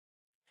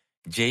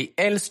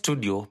JL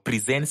Studio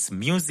presents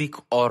music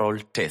oral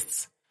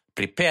tests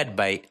prepared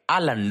by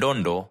ALLAN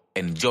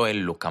and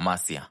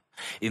Joellukamasia.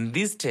 In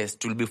this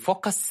test, we'll be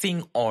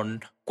focusing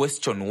on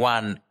question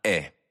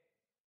 1A.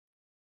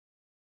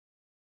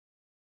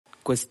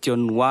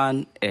 Question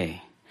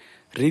 1A.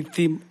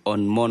 Rhythm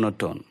on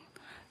monotone.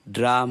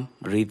 Drum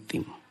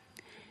rhythm.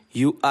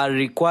 You are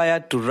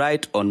required to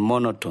write on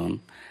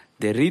monotone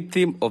the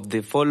rhythm of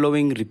the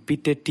following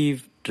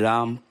repetitive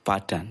drum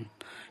pattern.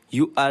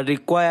 You are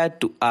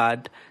required to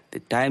add the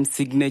time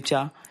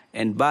signature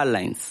and bar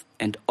lines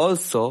and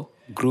also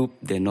group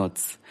the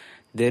notes.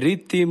 The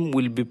rhythm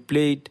will be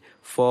played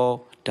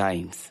 4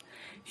 times.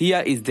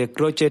 Here is the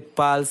crochet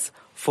pulse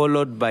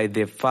followed by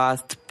the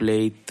fast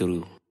play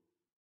through.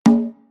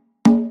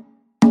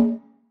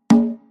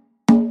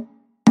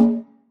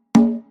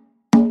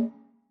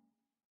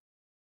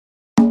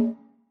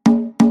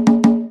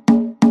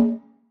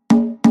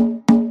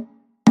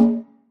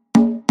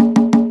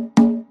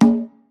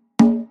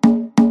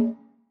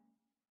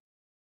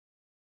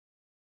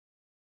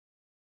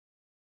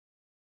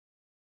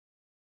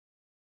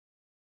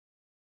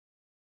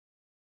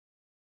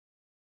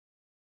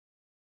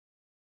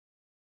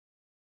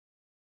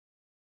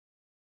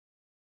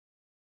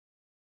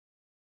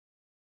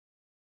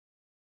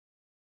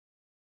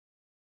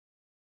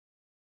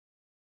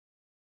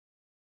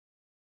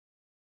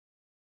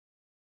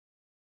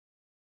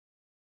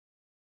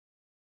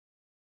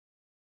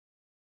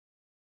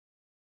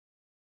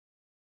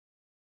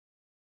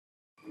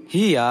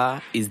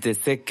 Here is the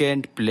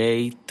second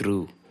play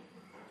through.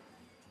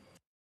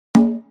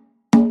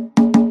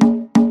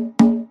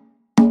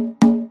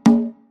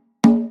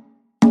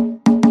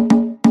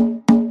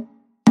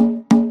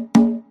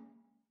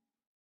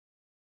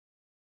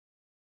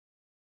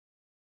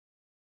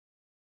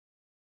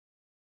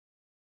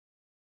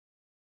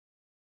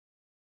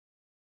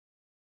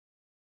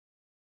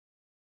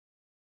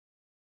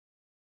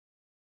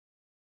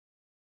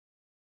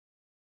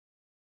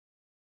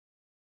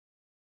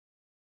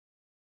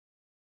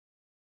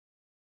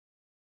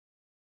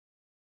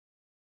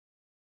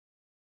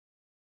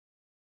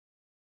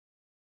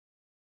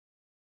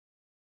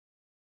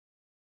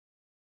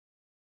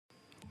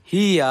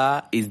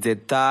 Here is the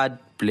third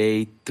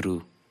play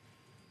through.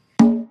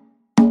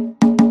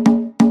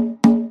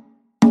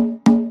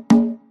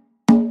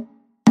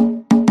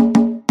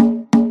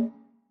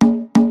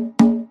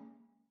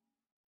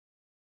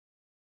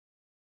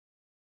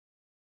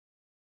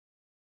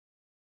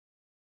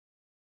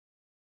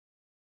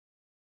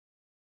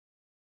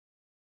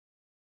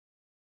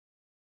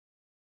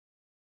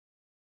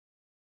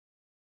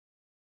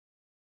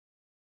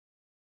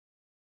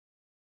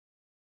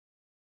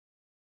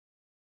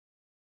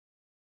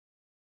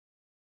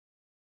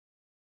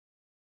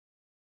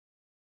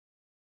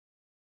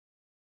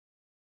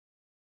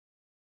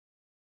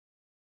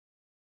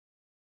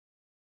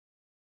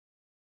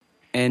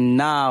 And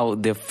now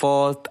the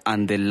fourth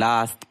and the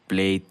last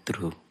play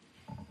through.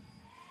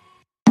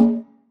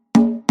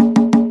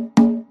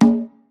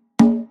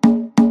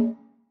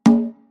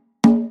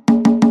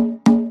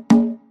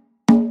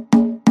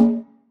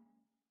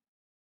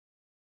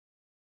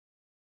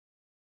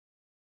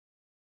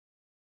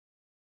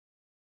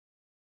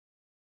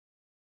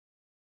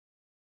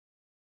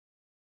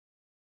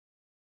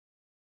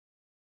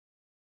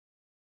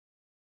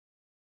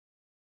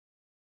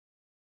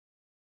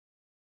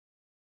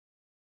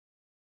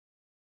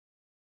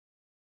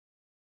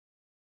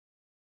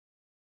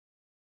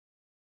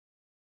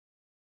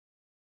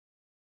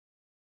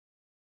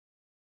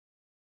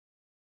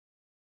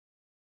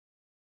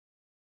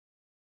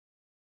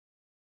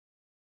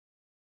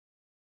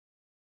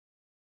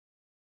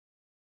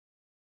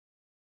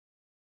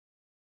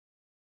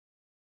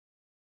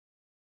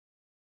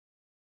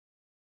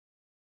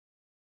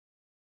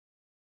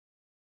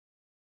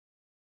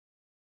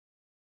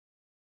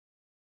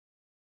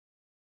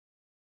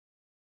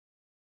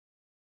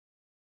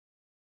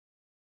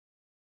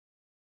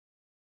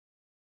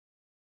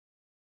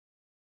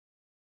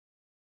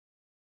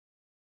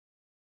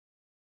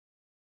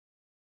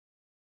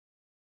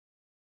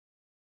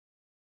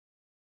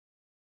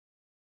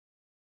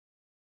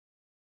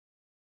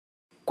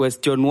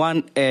 Question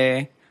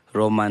 1A,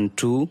 Roman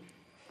 2.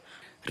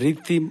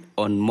 Rhythm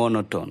on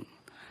monotone.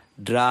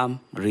 Drum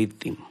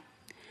rhythm.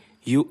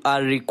 You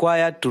are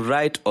required to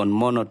write on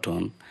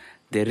monotone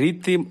the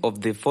rhythm of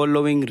the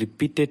following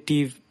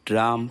repetitive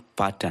drum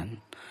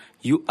pattern.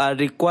 You are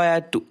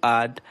required to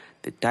add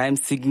the time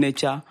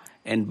signature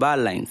and bar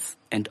lines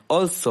and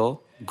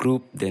also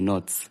group the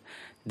notes.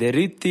 The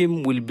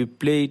rhythm will be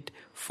played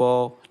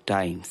 4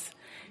 times.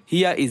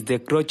 Here is the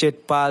crochet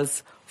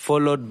pulse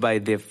followed by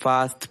the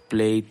fast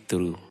play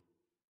through.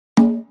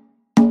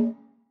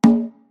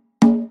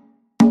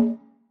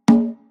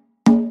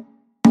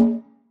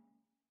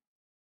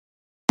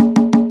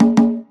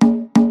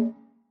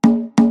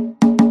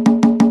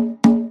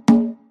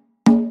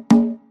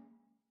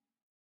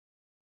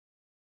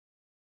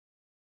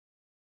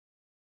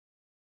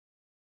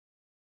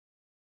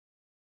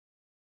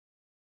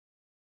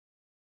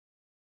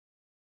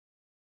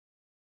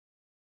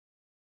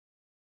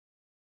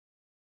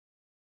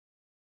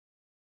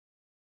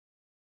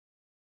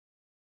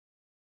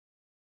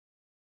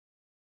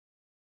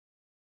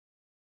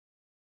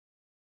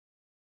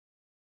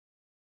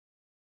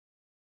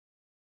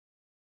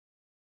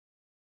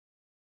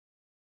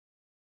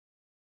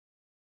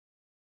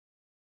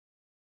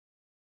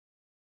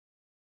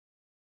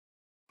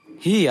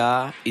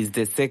 Here is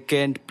the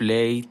second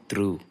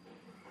playthrough.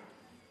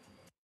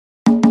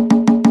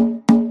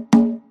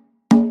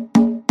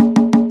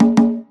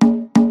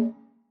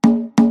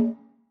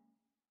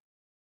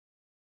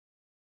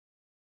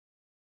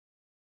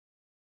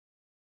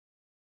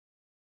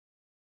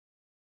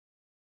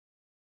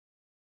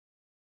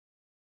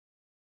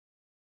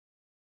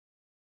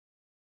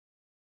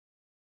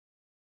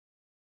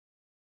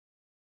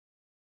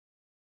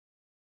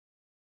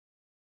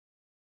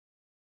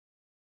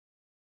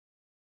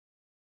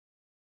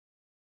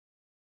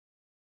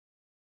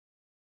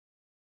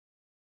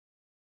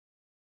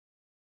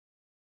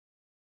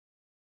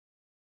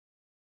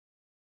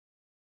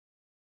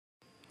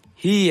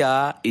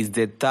 Here is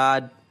the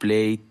third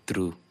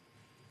playthrough.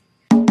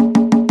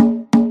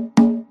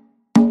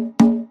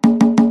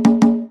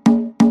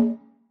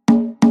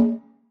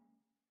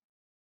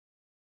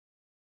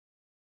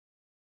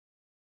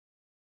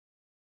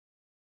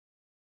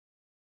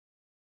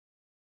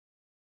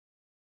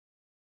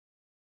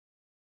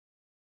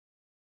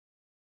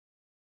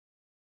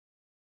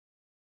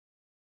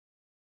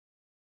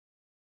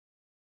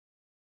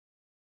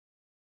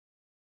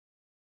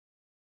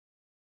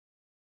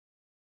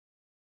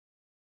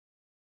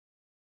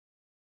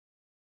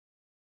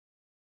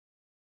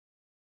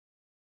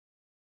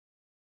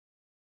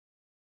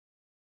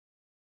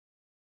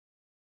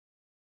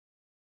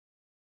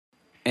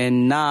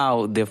 And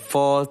now the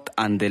fourth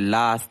and the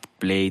last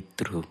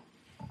playthrough.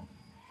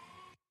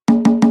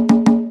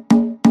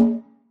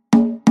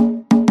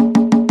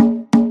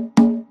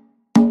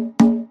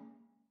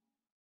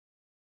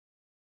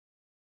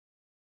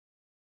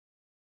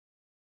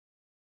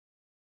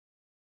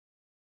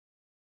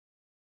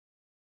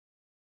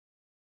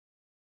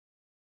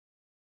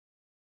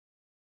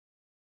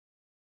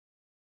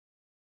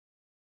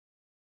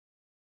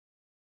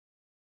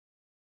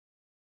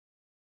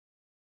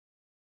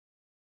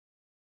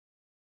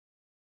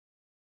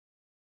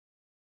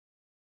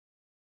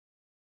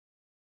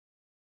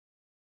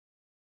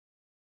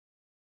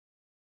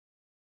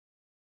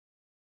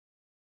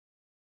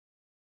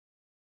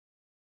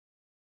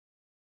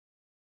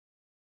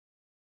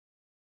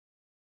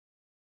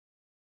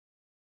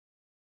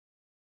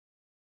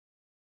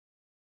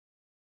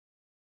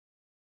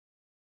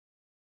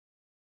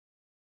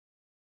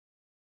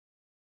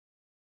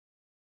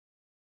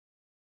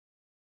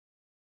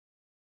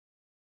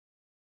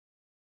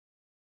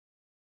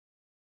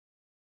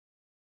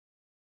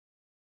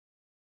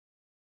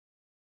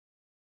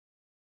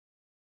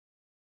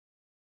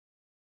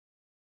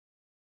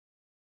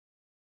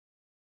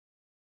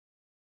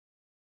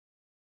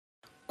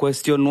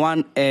 Question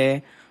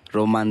 1A,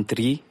 Roman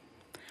 3.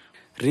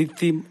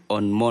 Rhythm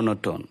on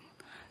monotone.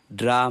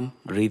 Drum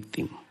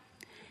rhythm.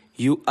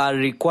 You are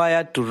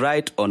required to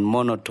write on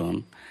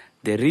monotone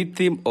the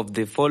rhythm of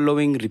the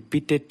following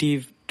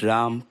repetitive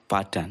drum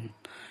pattern.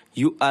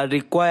 You are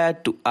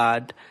required to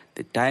add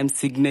the time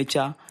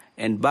signature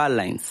and bar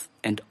lines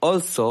and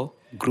also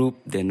group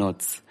the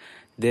notes.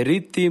 The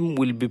rhythm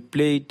will be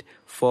played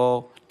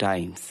 4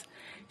 times.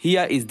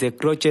 Here is the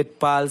crochet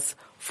pulse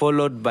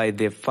followed by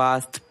the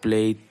first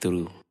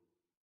playthrough.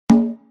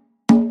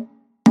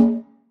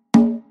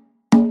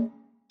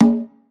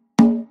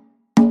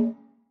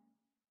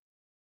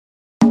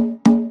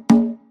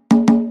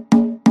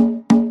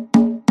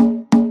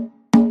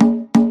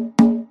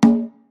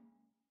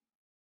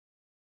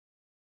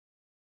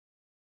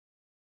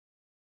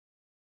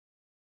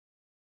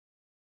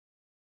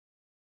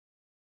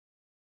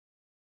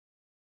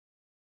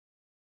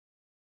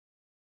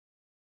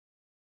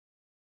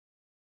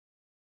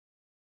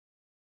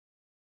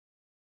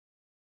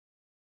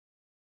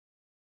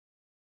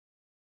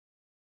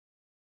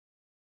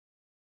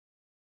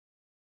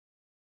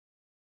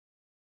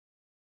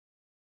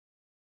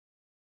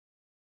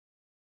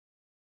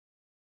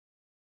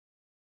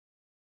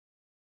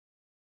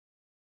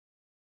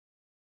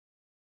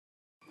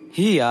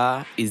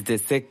 Here is the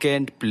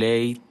second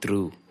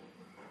playthrough.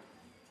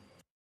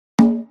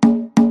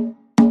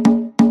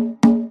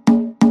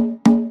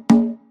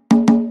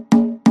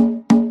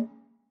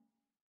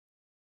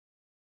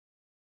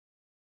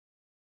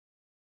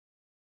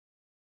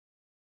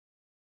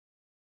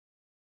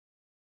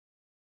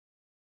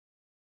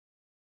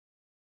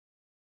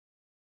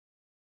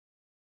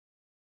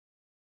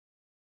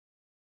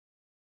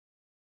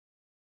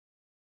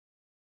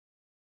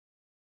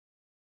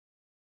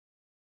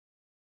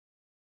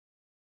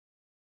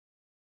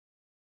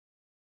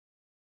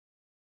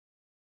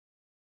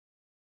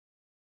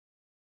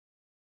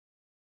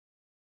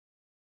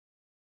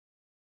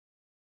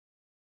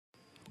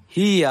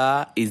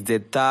 Here is the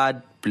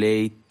third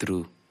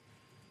playthrough.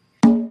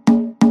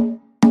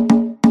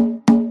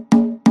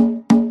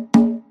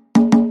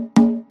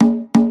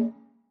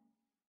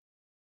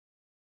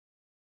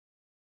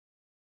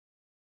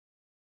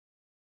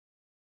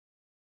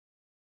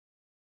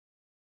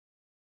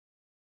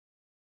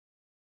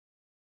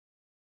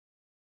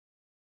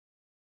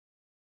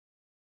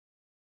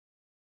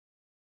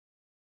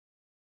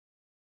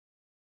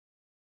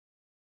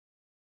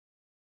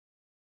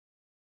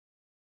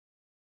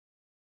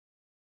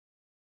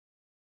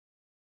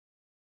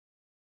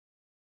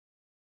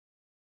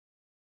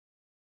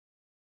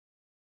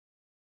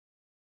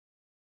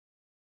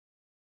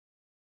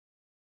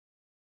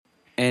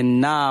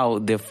 And now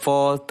the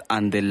fourth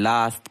and the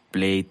last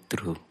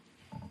playthrough.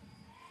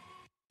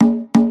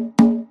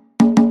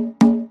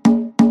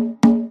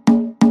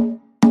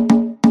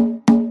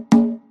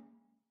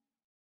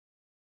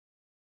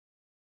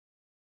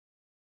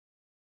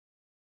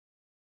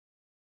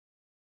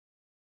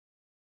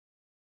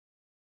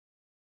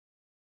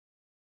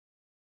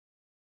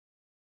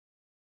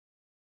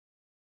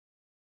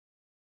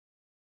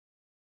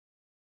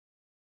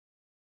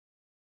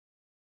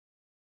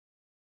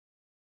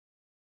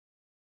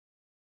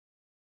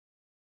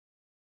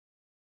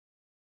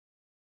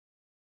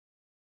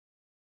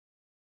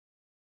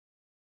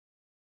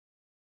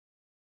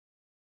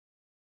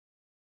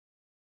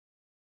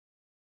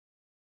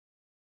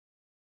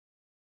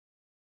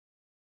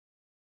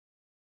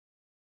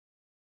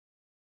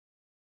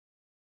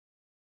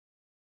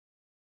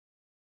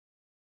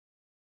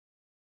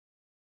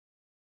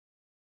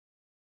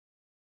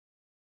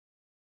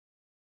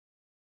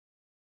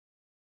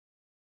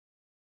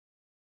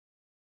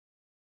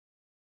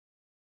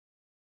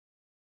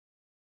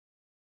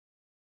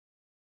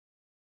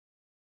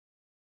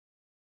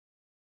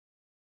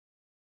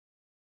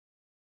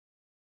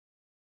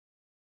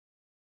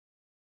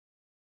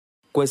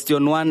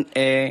 Question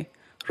 1A,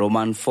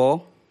 Roman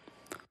 4.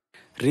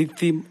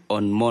 Rhythm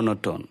on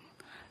monotone,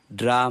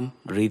 drum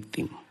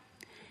rhythm.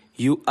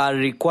 You are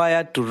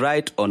required to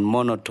write on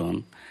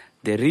monotone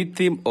the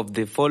rhythm of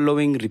the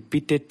following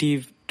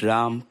repetitive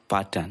drum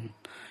pattern.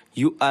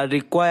 You are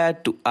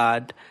required to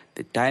add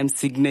the time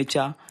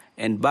signature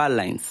and bar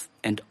lines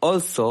and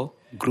also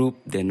group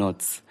the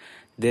notes.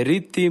 The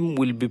rhythm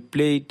will be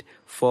played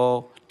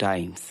 4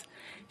 times.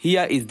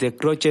 Here is the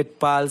crochet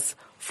pulse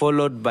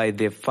followed by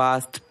the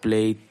first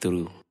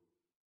playthrough.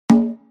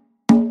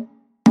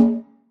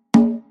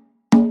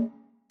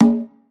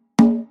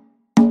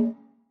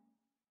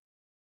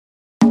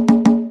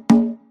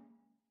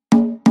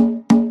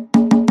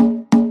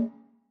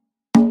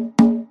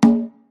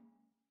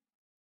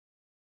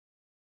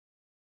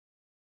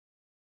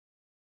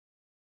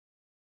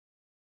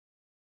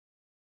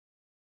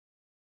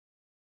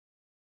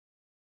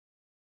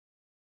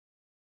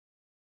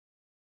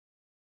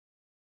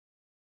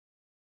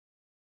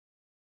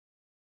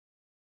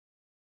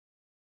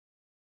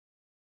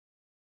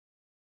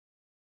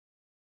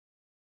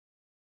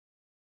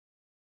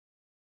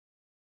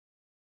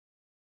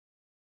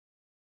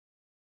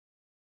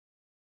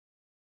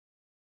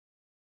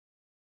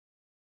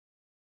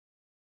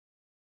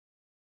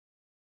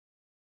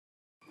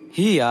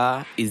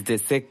 Here is the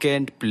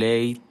second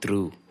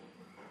playthrough.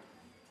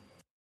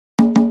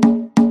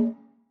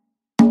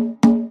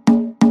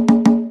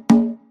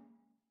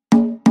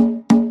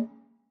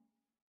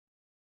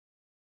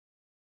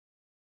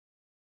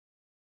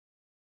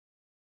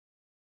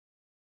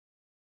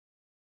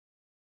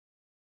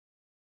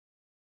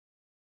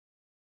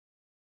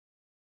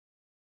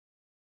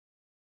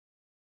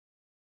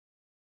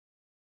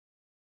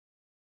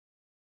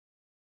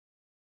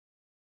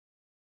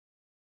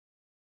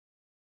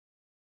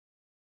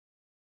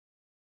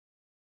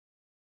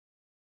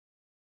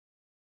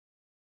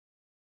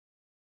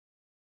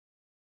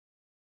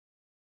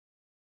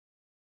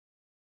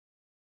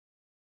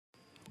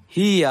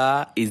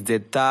 Here is the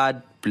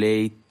third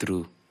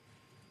playthrough.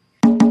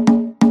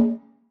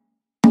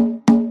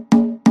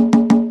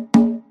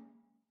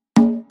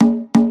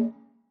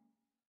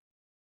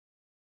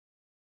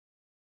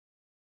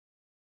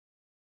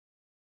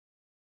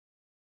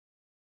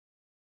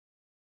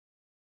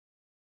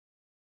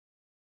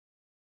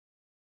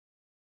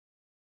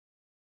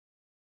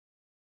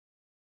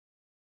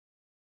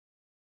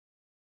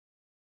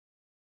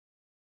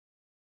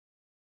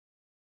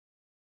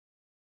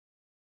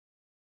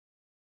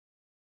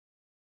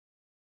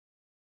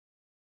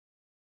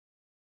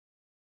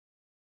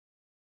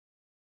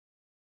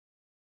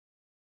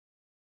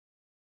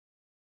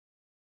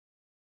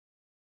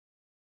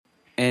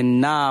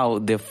 And now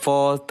the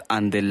fourth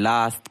and the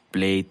last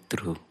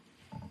playthrough.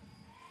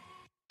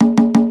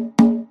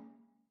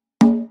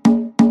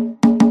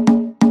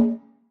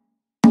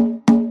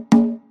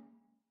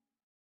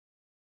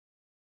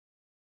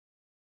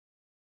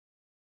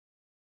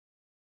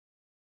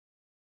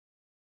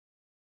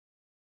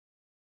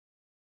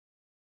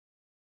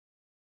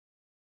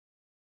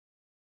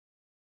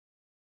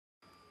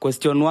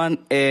 Question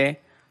 1A,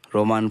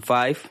 Roman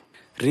 5.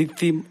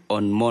 Rhythm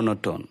on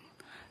monotone,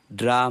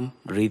 drum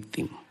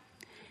rhythm.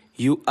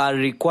 You are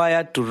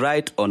required to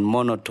write on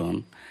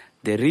monotone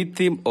the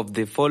rhythm of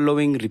the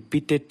following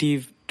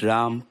repetitive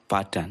drum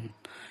pattern.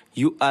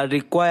 You are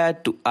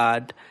required to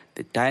add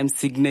the time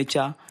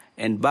signature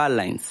and bar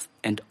lines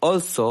and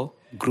also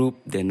group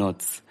the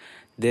notes.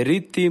 The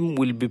rhythm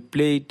will be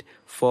played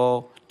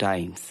 4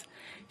 times.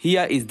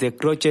 Here is the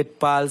crochet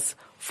pulse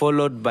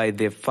followed by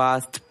the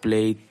first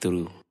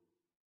playthrough.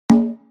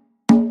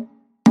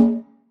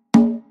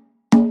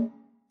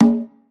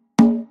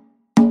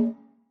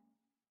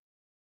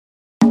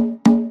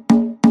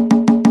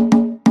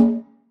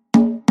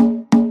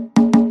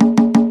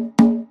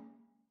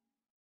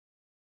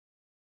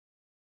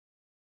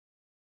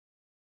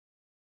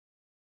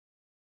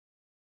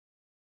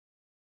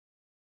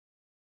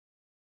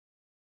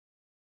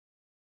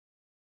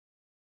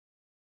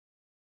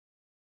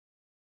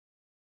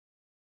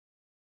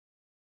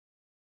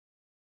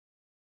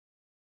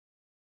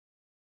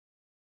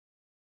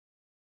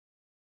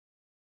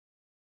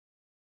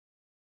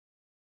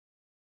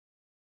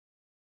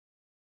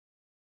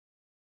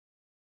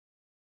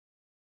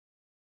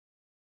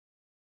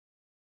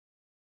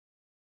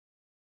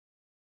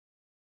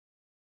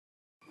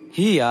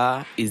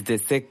 Here is the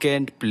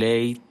second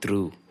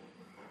playthrough.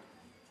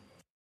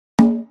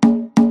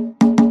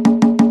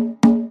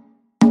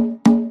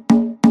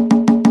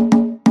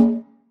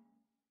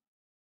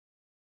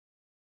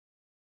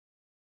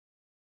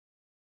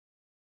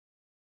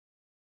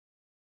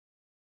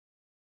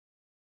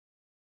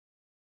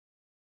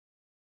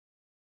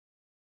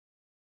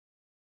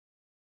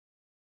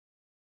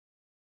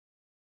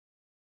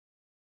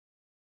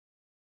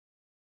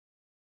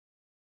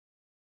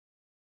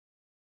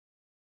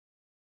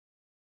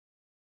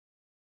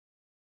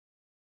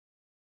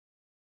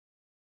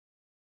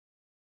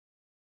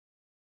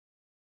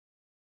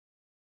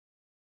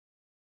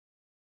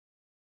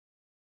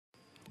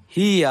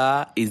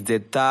 Here is the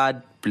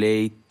third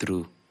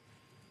playthrough.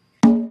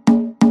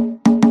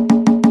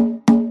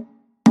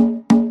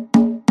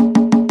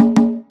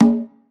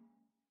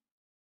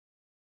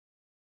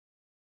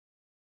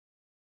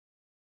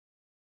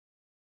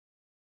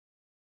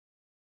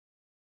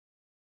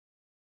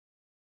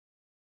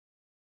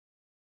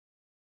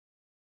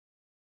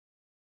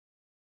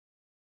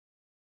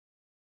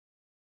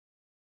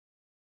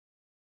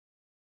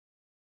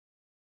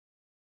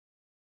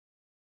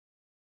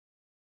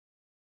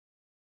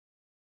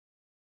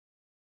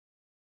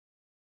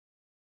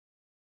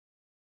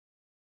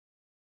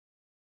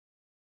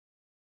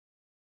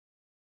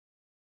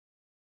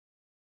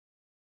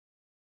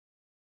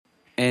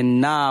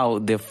 And now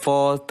the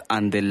fourth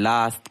and the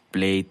last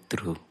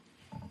playthrough.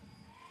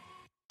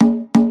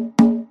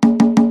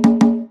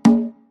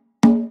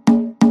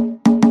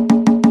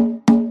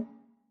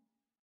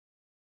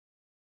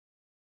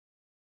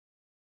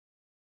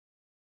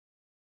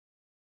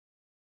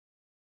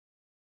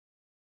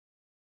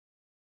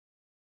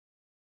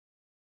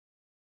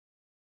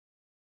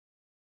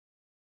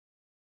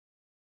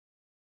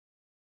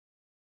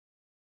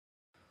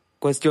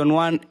 Question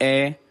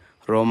 1A,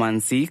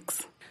 Roman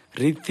 6,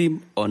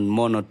 rhythm on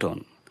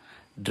monotone,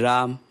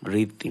 drum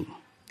rhythm.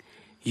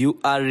 You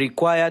are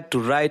required to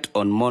write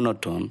on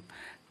monotone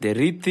the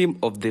rhythm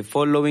of the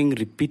following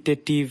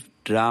repetitive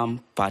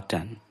drum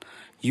pattern.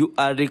 You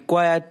are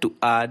required to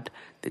add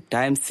the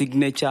time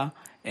signature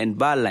and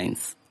bar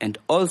lines and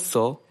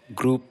also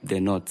group the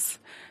notes.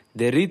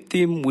 The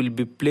rhythm will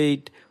be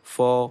played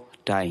 4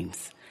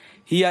 times.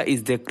 Here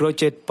is the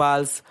crochet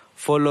pulse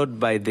followed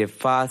by the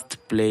first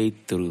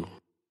playthrough.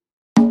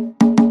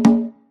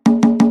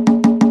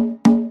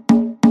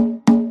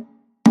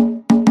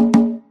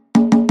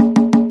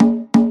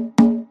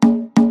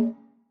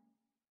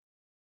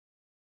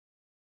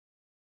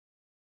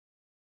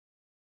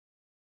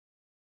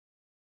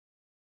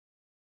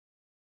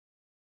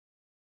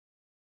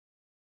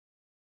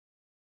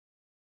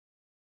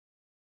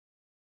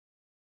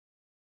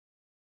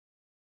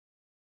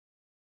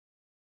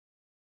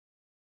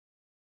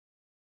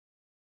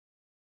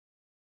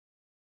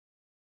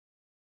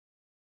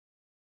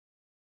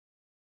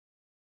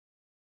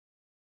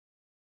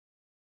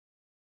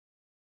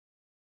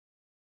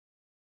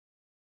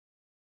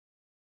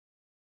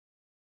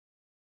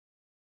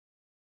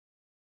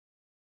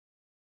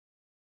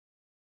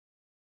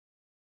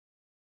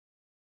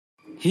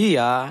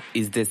 Here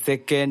is the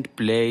second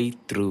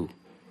playthrough.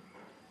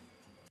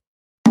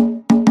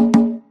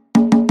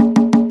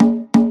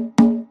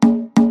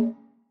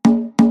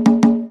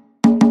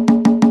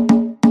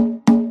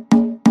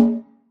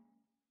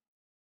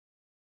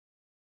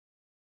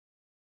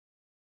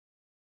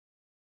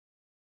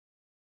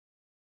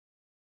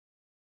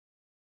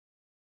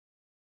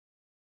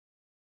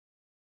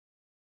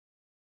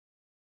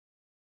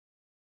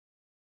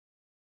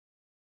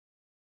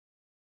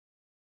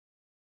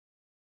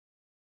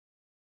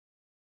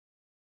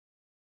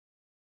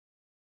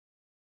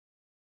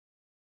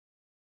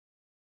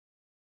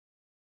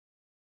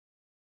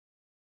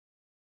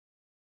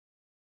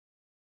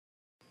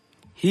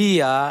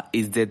 Here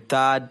is the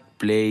third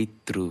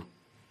playthrough.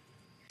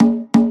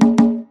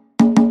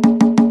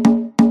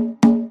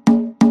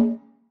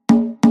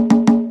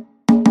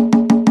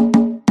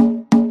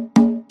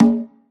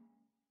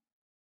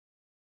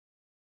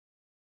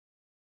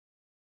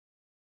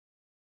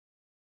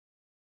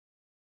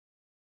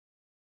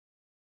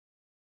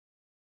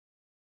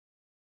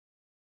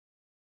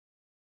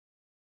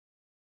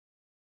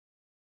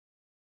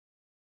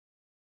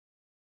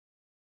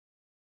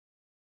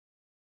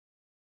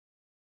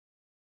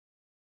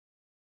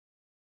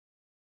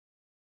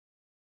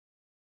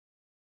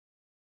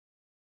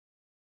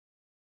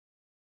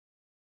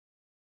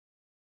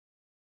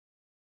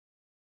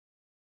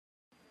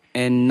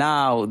 And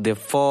now the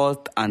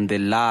fourth and the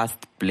last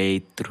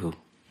playthrough.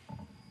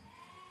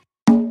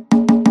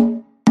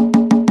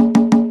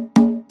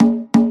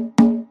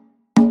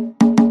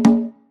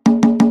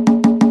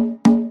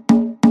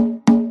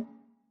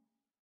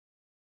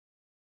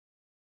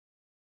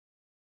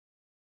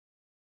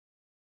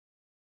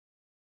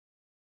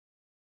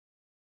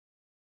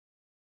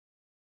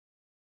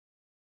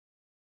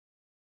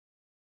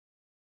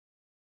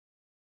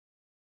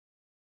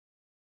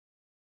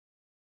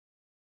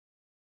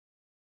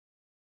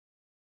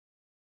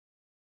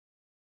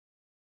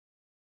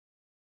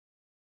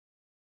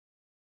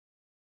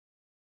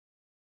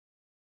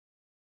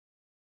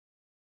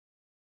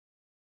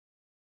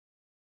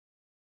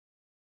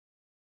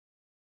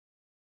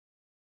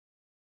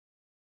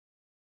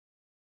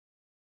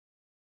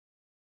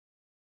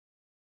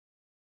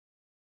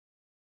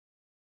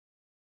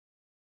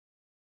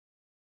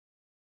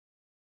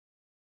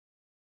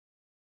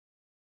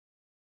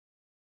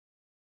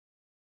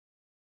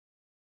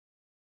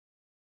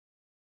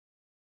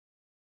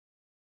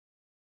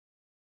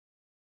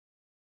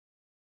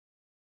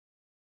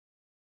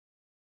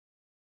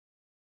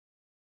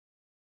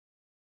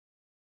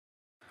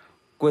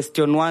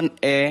 Question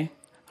 1A,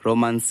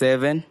 Roman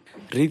 7,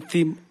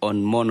 rhythm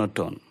on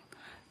monotone,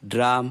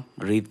 drum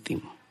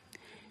rhythm.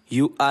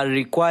 You are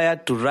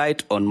required to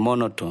write on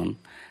monotone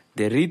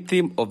the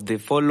rhythm of the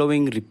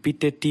following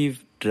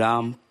repetitive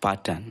drum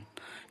pattern.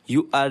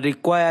 You are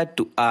required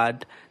to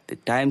add the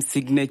time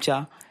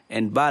signature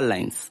and bar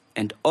lines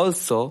and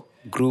also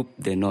group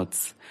the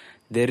notes.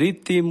 The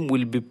rhythm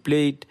will be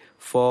played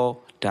 4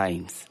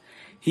 times.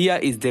 Here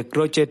is the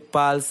crochet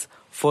pulse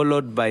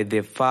followed by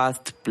the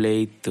first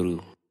play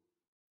through.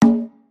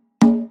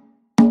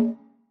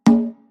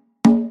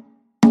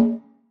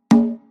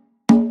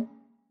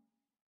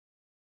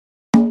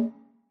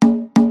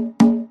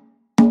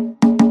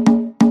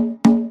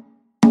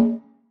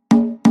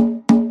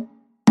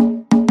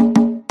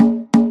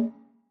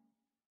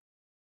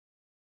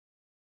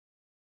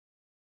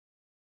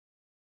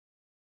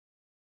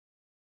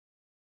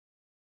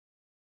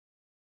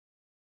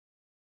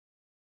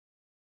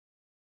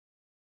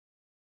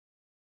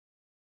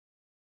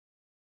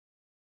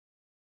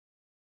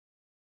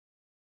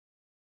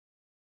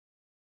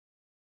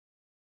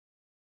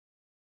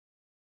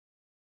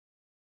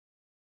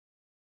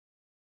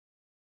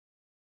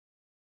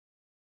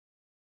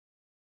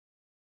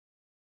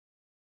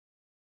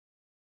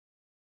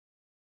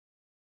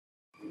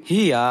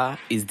 Here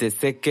is the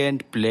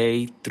second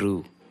play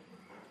through.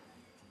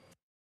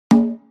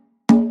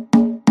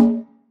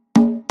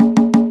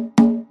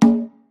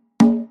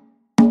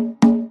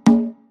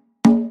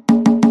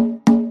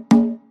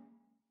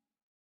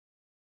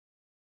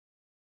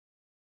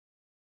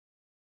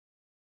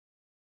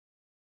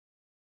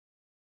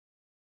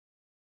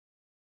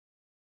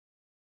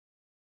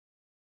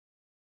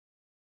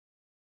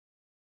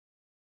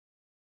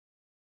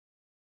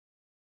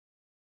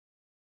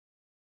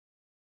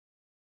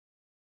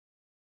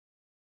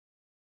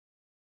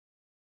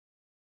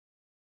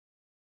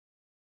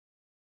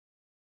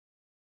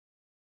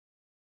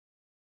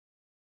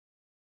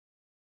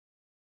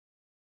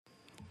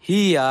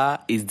 Here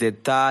is the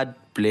third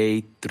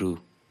play through.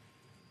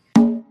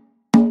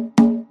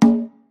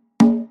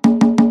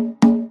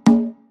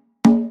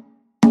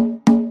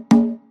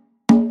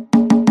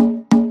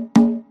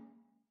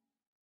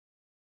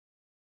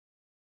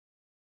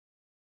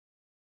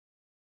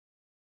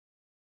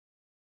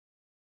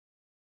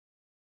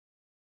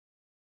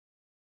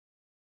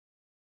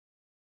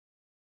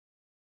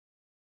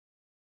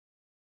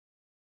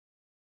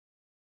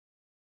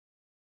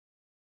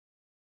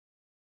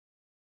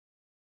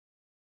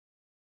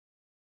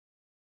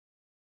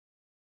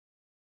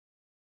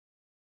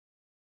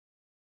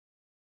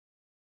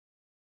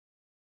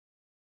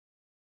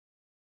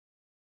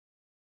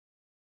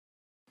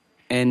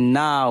 And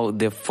now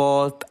the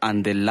fourth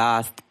and the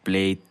last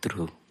play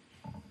through.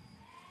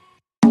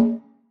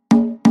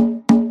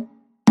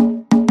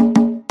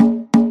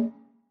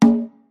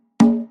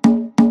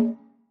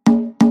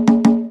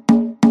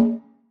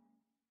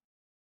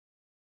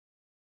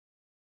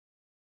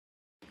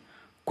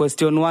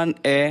 Question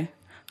 1A,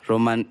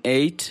 Roman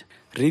 8,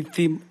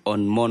 rhythm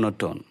on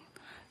monotone,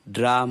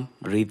 drum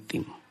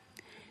rhythm.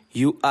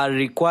 You are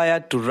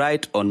required to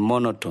write on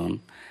monotone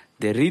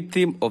the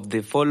rhythm of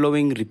the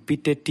following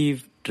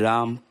repetitive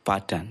drum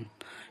pattern.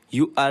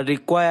 You are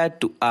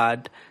required to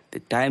add the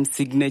time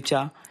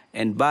signature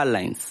and bar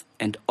lines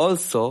and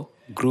also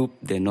group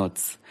the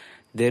notes.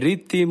 The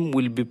rhythm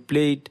will be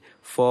played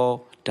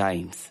 4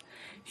 times.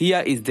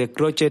 Here is the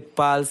crochet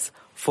pulse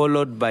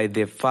followed by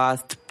the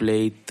first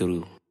play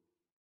through.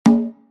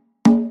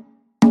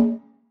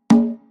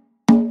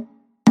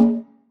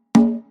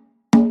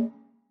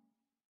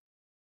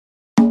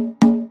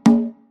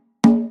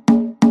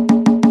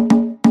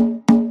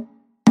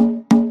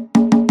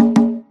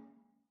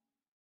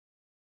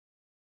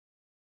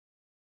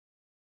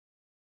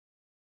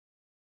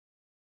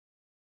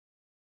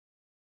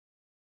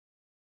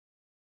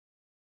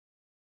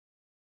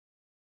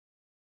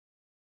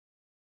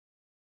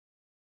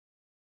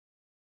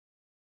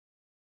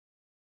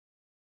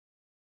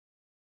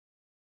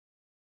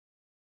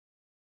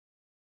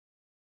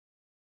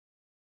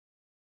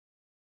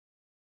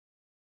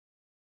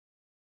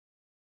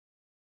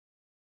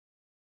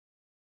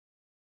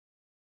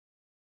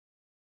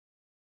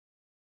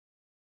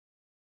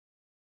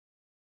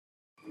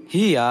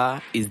 Here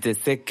is the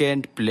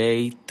second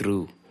play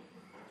through.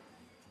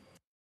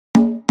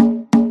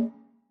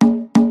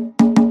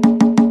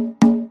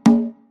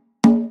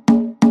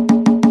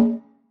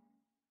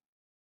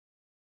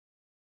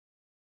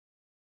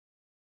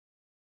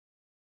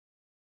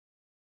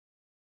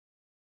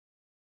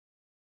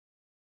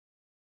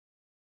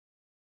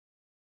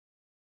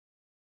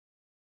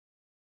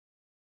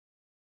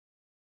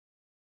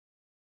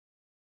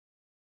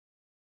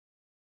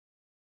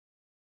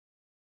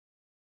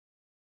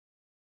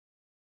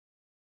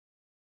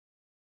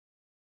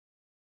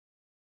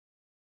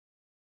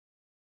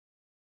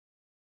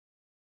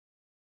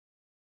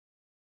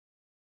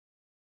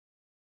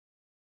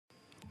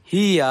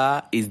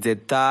 Here is the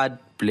third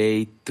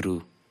play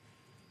through.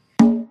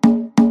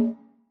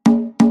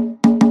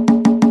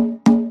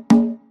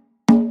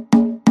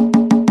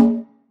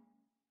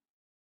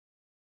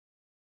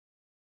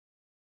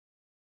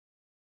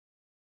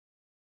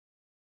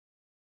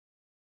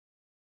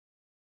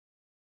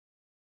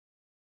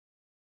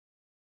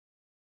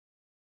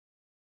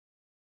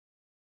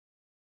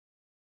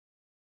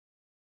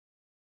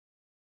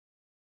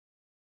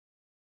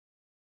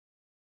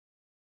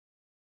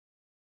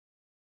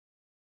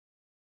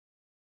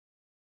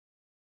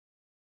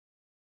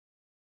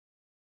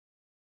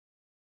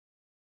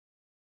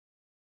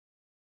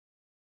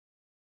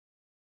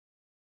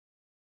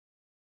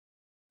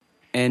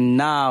 And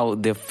now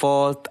the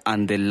fourth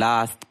and the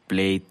last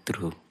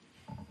playthrough.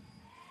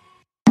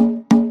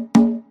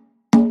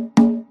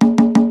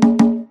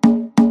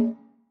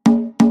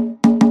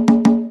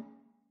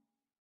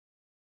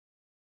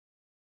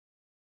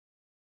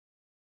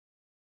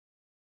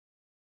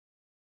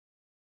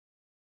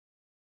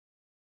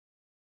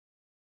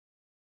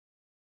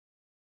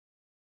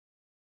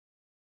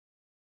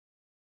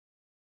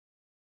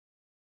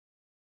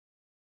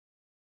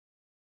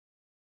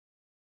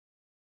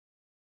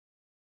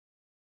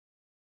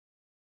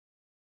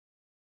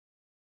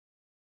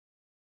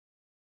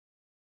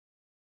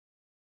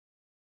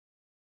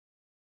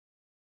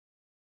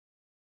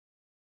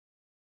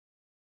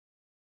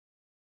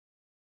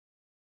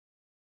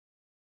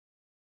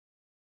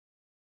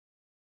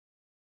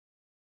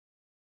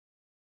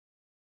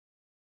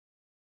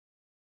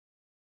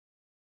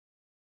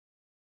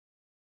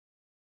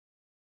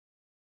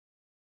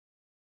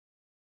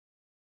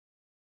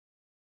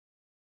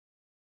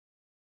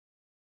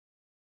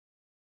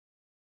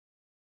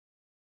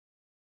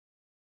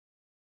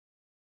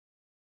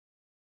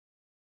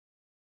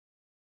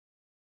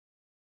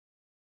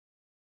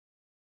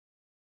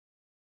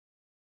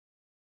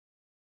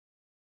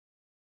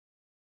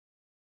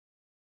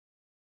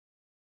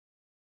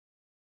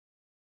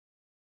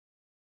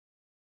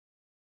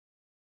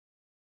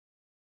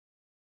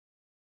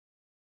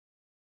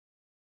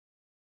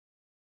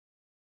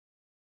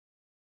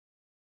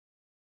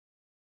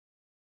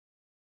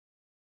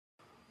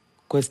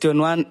 Question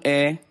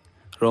 1A,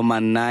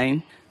 Roman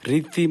 9,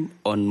 rhythm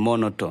on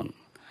monotone,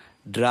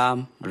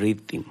 drum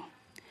rhythm.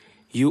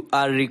 You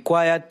are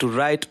required to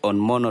write on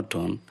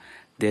monotone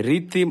the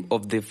rhythm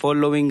of the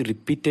following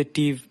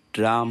repetitive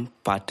drum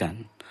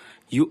pattern.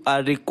 You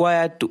are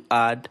required to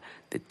add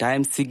the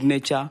time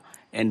signature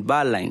and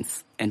bar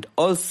lines and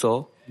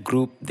also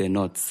group the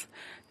notes.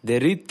 The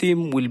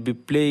rhythm will be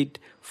played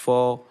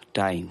 4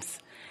 times.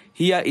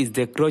 Here is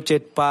the crochet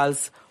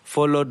pulse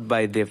followed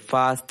by the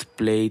first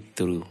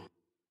playthrough.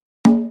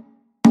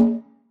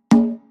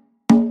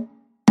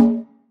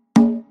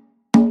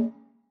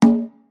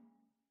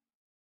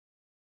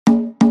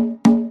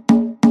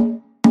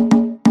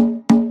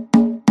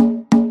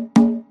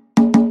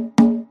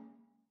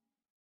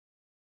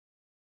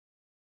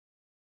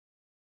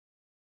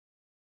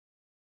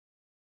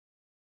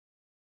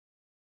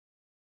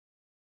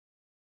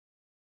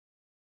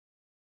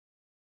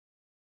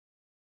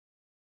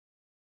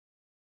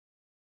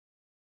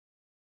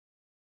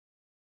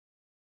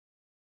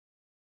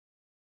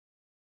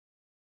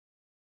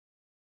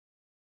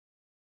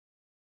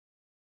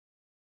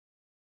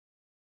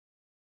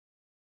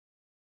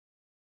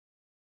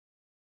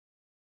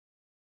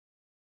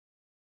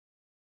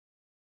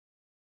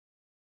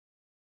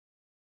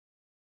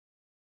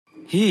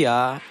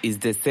 Here is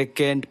the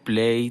second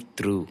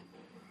playthrough.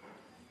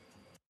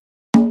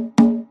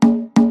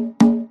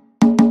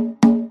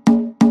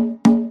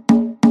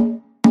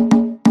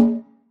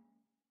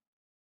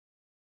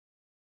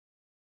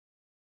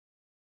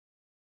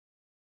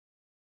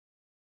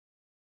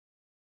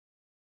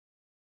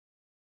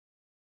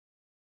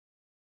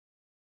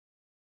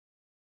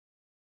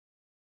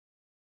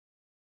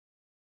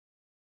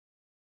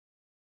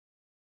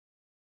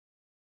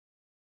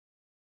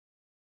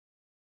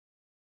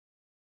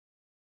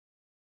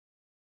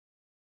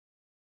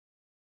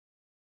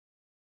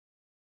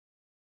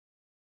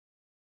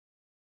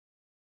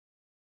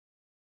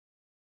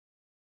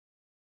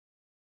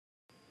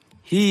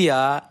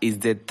 Here is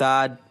the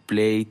third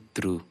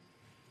playthrough.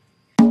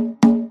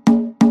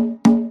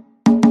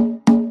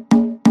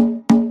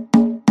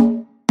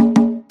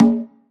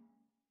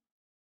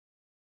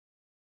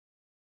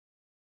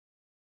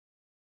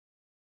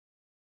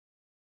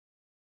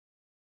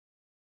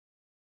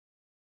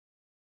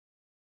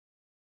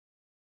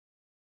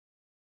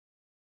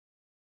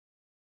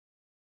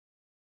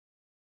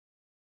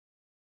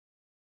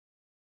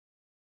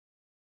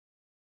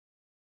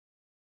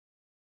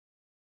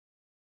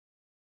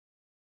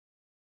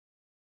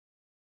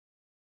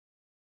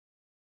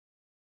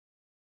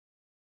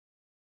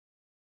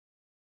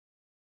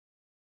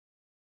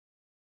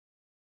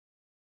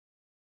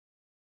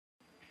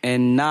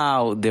 And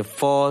now the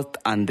fourth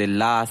and the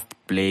last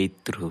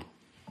playthrough.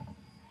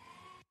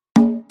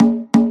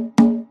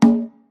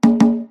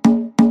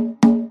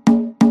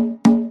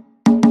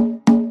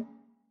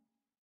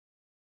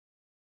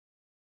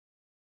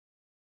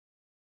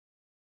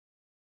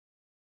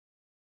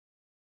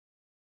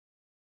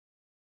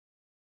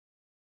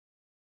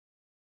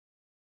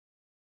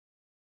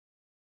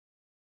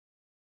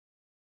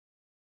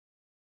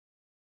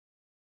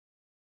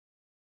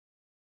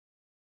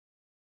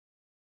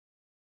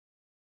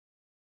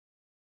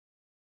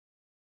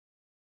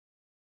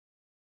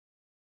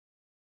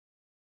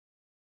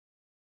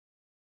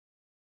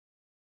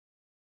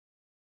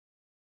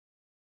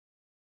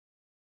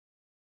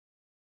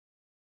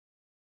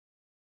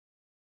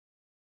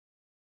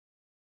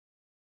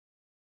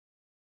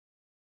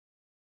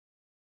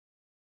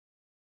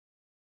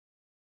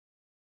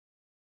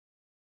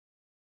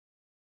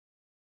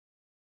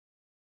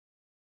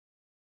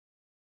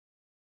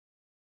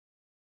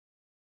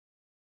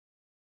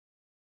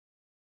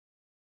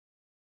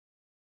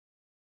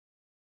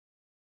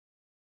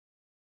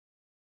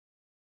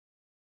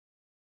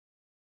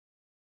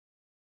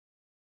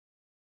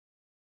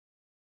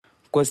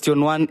 Question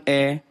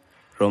 1A,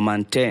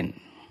 Roman 10.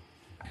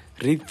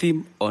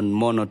 Rhythm on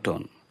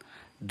monotone,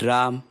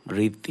 drum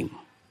rhythm.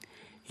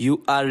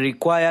 You are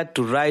required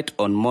to write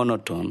on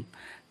monotone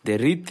the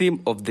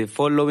rhythm of the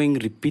following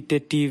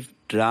repetitive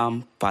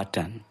drum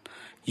pattern.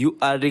 You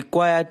are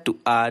required to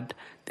add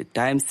the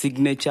time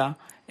signature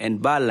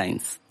and bar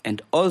lines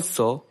and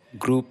also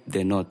group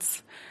the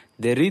notes.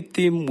 The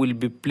rhythm will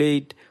be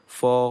played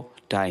 4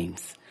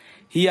 times.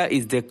 Here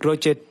is the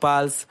crochet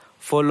pulse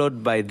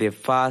followed by the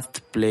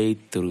first play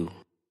through.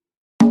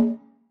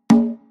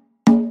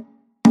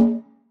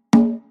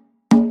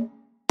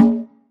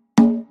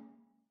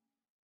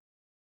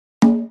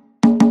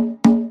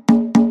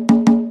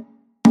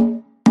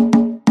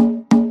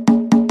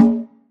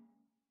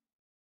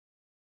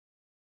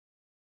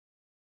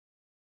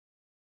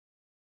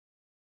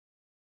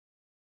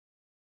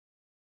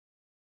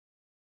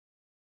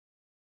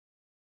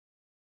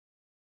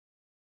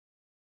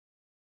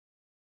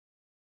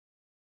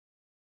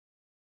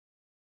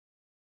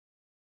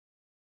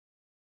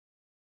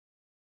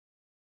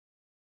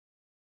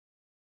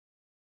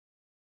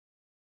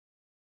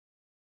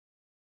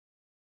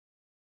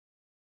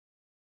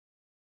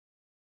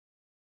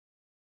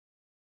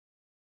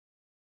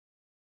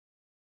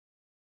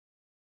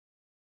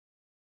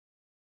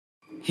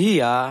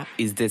 Here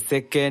is the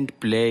second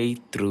play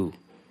through.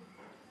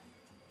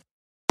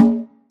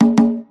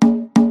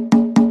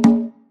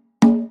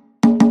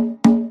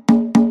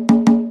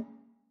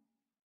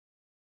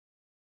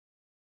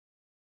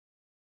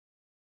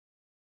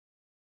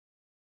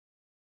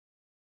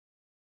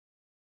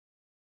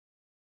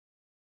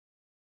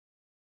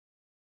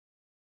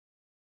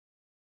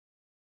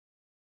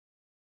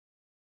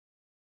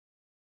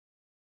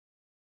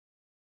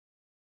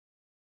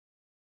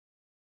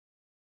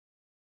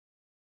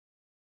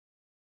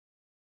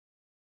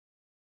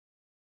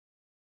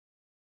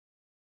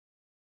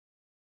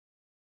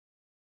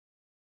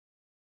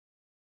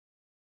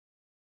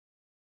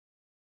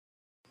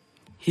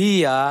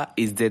 Here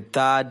is the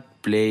third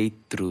play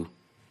through.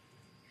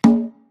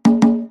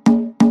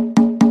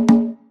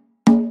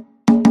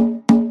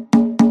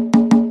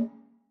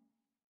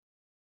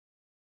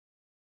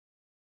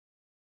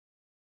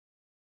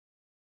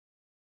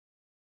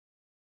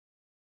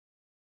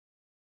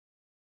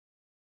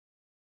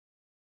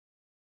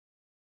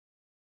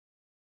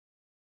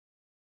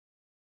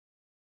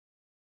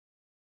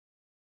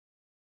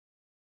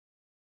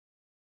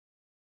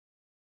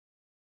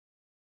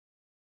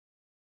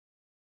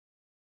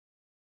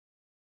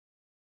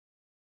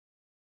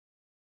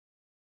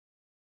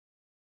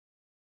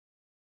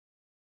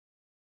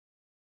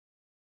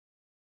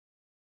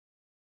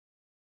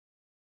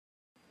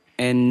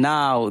 And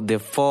now the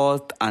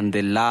fourth and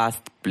the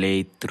last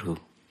play through.